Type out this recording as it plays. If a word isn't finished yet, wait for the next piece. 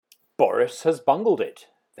Boris has bungled it,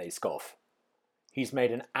 they scoff. He's made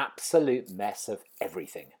an absolute mess of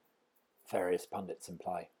everything, various pundits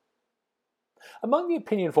imply. Among the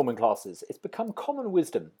opinion-forming classes, it's become common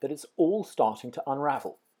wisdom that it's all starting to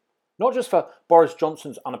unravel. Not just for Boris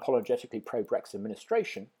Johnson's unapologetically pro-Brexit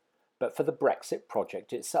administration, but for the Brexit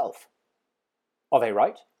project itself. Are they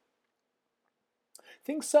right?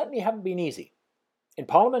 Things certainly haven't been easy. In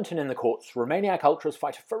Parliament and in the courts, Remainiac ultras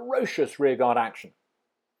fight a ferocious rearguard action.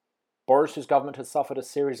 Boris's government has suffered a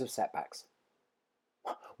series of setbacks.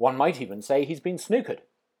 One might even say he's been snookered.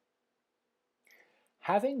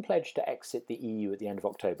 Having pledged to exit the EU at the end of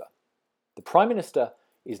October, the Prime Minister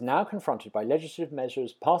is now confronted by legislative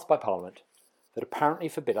measures passed by Parliament that apparently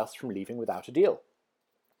forbid us from leaving without a deal.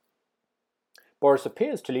 Boris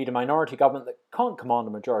appears to lead a minority government that can't command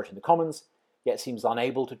a majority in the Commons, yet seems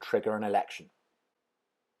unable to trigger an election.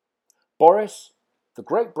 Boris, the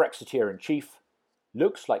great Brexiteer-in-chief,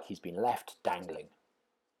 looks like he's been left dangling.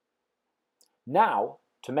 Now,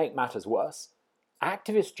 to make matters worse,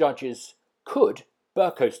 activist judges could,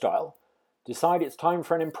 Bercow style, decide it's time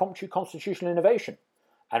for an impromptu constitutional innovation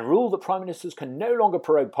and rule that Prime Ministers can no longer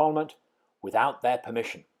prorogue Parliament without their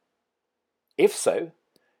permission. If so,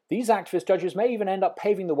 these activist judges may even end up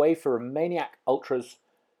paving the way for Remainiac ultras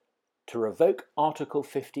to revoke Article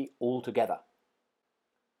 50 altogether.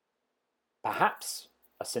 Perhaps,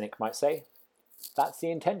 a cynic might say, that's the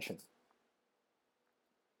intention.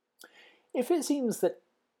 If it seems that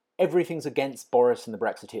everything's against Boris and the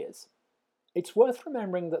Brexiteers, it's worth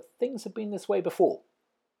remembering that things have been this way before.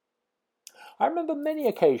 I remember many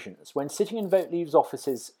occasions when sitting in Vote Leave's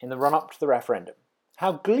offices in the run-up to the referendum,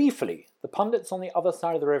 how gleefully the pundits on the other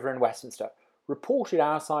side of the river in Westminster reported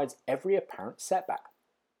our side's every apparent setback.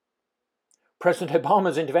 President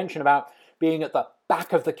Obama's intervention about being at the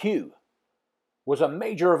back of the queue was a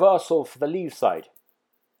major reversal for the Leave side,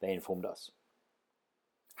 they informed us.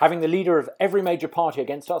 Having the leader of every major party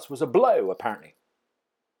against us was a blow, apparently.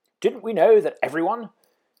 Didn't we know that everyone,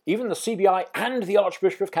 even the CBI and the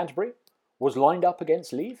Archbishop of Canterbury, was lined up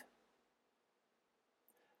against Leave?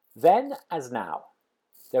 Then, as now,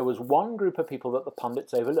 there was one group of people that the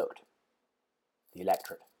pundits overlooked: the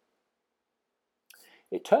electorate.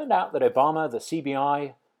 It turned out that Obama, the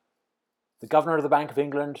CBI, the Governor of the Bank of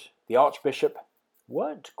England, the Archbishop,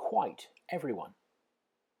 weren't quite everyone.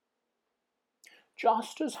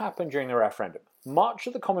 Just as happened during the referendum, much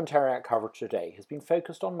of the commentary coverage today has been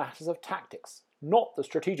focused on matters of tactics, not the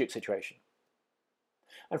strategic situation.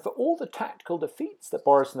 And for all the tactical defeats that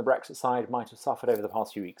Boris and the Brexit side might have suffered over the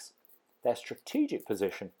past few weeks, their strategic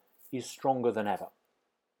position is stronger than ever.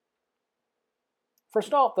 For a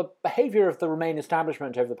start, the behaviour of the Remain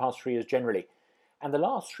establishment over the past 3 years generally, and the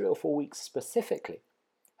last 3 or 4 weeks specifically,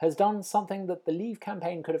 has done something that the Leave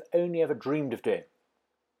campaign could have only ever dreamed of doing.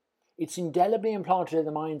 It's indelibly implanted in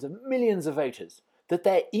the minds of millions of voters that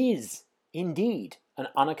there is, indeed, an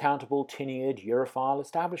unaccountable, tin-eared, Europhile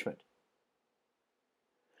establishment.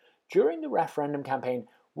 During the referendum campaign,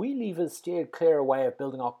 we Leavers steered clear away of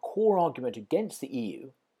building our core argument against the EU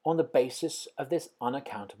on the basis of this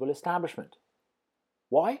unaccountable establishment.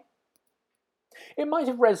 Why? It might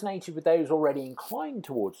have resonated with those already inclined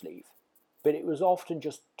towards Leave, but it was often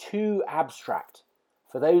just too abstract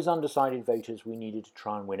for those undecided voters we needed to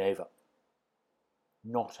try and win over.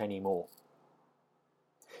 Not anymore.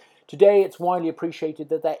 Today, it's widely appreciated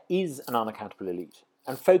that there is an unaccountable elite,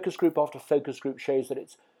 and focus group after focus group shows that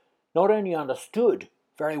it's not only understood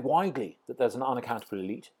very widely that there's an unaccountable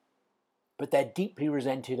elite, but they're deeply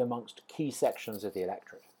resented amongst key sections of the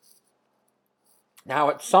electorate. Now,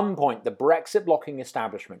 at some point, the Brexit-blocking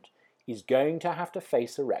establishment is going to have to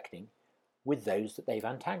face a reckoning with those that they've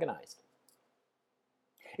antagonised.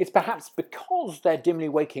 It's perhaps because they're dimly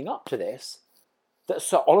waking up to this that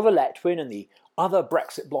Sir Oliver Letwin and the other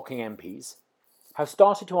Brexit-blocking MPs have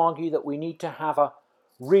started to argue that we need to have a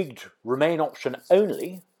rigged Remain option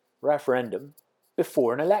only referendum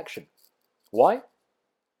before an election. Why?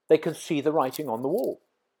 They can see the writing on the wall.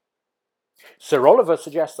 Sir Oliver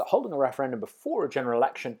suggests that holding a referendum before a general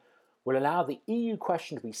election will allow the EU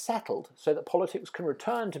question to be settled so that politics can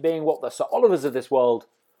return to being what the Sir Olivers of this world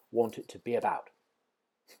want it to be about.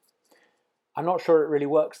 I'm not sure it really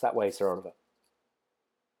works that way, Sir Oliver.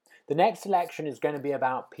 The next election is going to be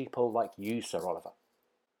about people like you, Sir Oliver.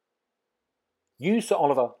 You, Sir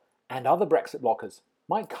Oliver, and other Brexit blockers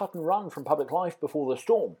might cut and run from public life before the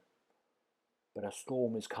storm. But a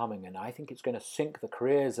storm is coming, and I think it's going to sink the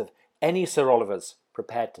careers of any Sir Olivers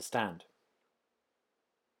prepared to stand.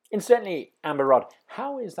 Incidentally, Amber Rudd,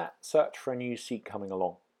 how is that search for a new seat coming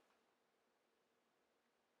along?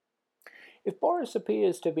 If Boris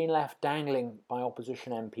appears to have been left dangling by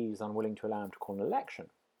opposition MPs unwilling to allow him to call an election,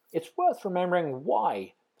 it's worth remembering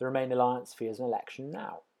why the Remain alliance fears an election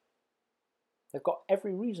now. They've got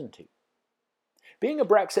every reason to. Being a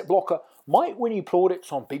Brexit blocker might win you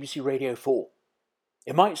plaudits on BBC Radio 4.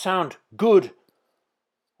 It might sound good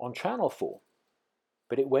on Channel 4,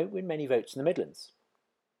 but it won't win many votes in the Midlands,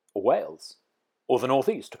 or Wales, or the North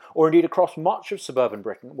East, or indeed across much of suburban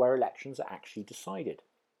Britain where elections are actually decided.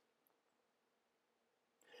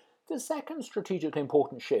 The second strategically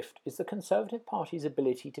important shift is the Conservative Party's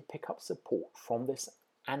ability to pick up support from this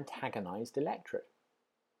antagonised electorate.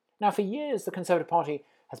 Now, for years, the Conservative Party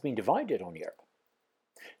has been divided on Europe.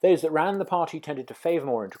 Those that ran the party tended to favour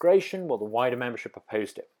more integration, while the wider membership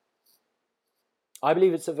opposed it. I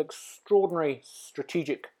believe it's of extraordinary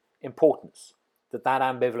strategic importance that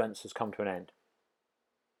ambivalence has come to an end.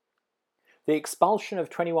 The expulsion of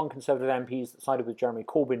 21 Conservative MPs that sided with Jeremy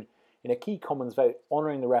Corbyn in a key Commons vote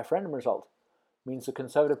honouring the referendum result means the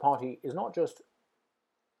Conservative Party is not just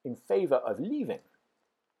in favour of leaving.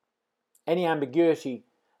 Any ambiguity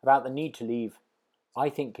about the need to leave, I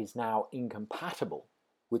think, is now incompatible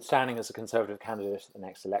with standing as a Conservative candidate at the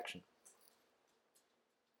next election.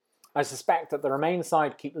 I suspect that the Remain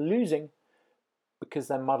side keep losing because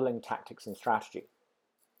they're muddling tactics and strategy.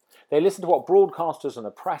 They listen to what broadcasters and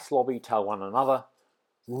the press lobby tell one another,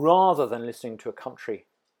 rather than listening to a country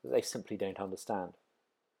that they simply don't understand.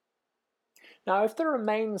 Now, if the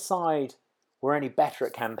Remain side were any better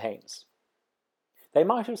at campaigns, they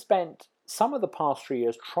might have spent some of the past 3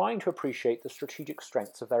 years trying to appreciate the strategic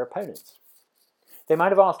strengths of their opponents. They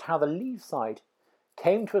might have asked how the Leave side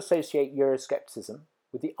came to associate Euroscepticism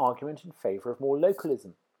with the argument in favour of more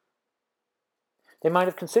localism. They might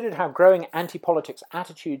have considered how growing anti-politics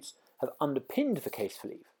attitudes have underpinned the case for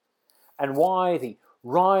leave, and why the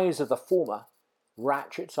rise of the former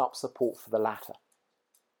ratchets up support for the latter.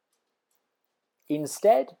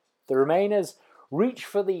 Instead, the Remainers reach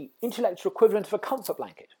for the intellectual equivalent of a comfort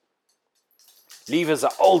blanket. Leavers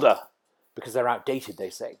are older because they're outdated, they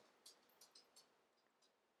say.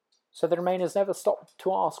 So the Remainers never stopped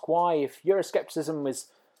to ask why, if Euroscepticism was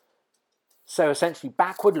so essentially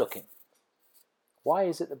backward-looking, why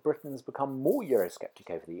is it that Britain's become more Eurosceptic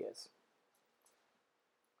over the years?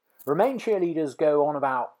 Remain cheerleaders go on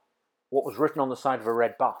about what was written on the side of a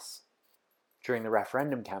red bus during the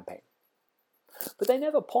referendum campaign. But they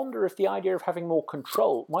never ponder if the idea of having more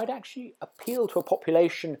control might actually appeal to a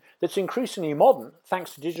population that's increasingly modern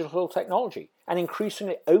thanks to digital technology and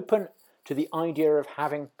increasingly open to the idea of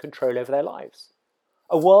having control over their lives.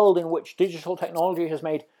 A world in which digital technology has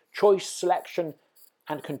made choice, selection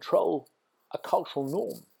and control a cultural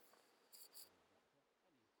norm.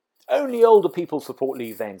 Only older people support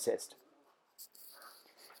Leave, they insist.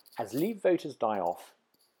 As Leave voters die off,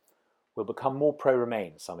 we'll become more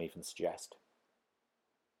pro-Remain, some even suggest.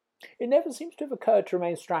 It never seems to have occurred to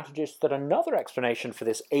Remain strategists that another explanation for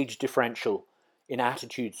this age differential in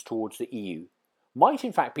attitudes towards the EU might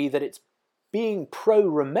in fact be that it's being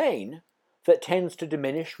pro-Remain that tends to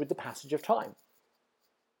diminish with the passage of time.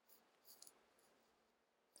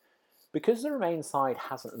 Because the Remain side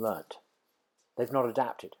hasn't learnt, they've not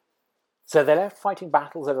adapted. So they're left fighting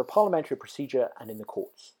battles over parliamentary procedure and in the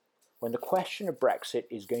courts, when the question of Brexit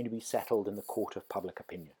is going to be settled in the court of public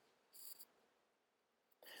opinion.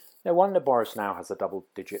 No wonder Boris now has a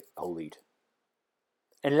double-digit poll lead.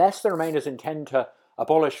 Unless the Remainers intend to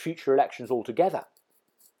abolish future elections altogether,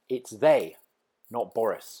 it's they, not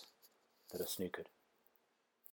Boris, that are snookered.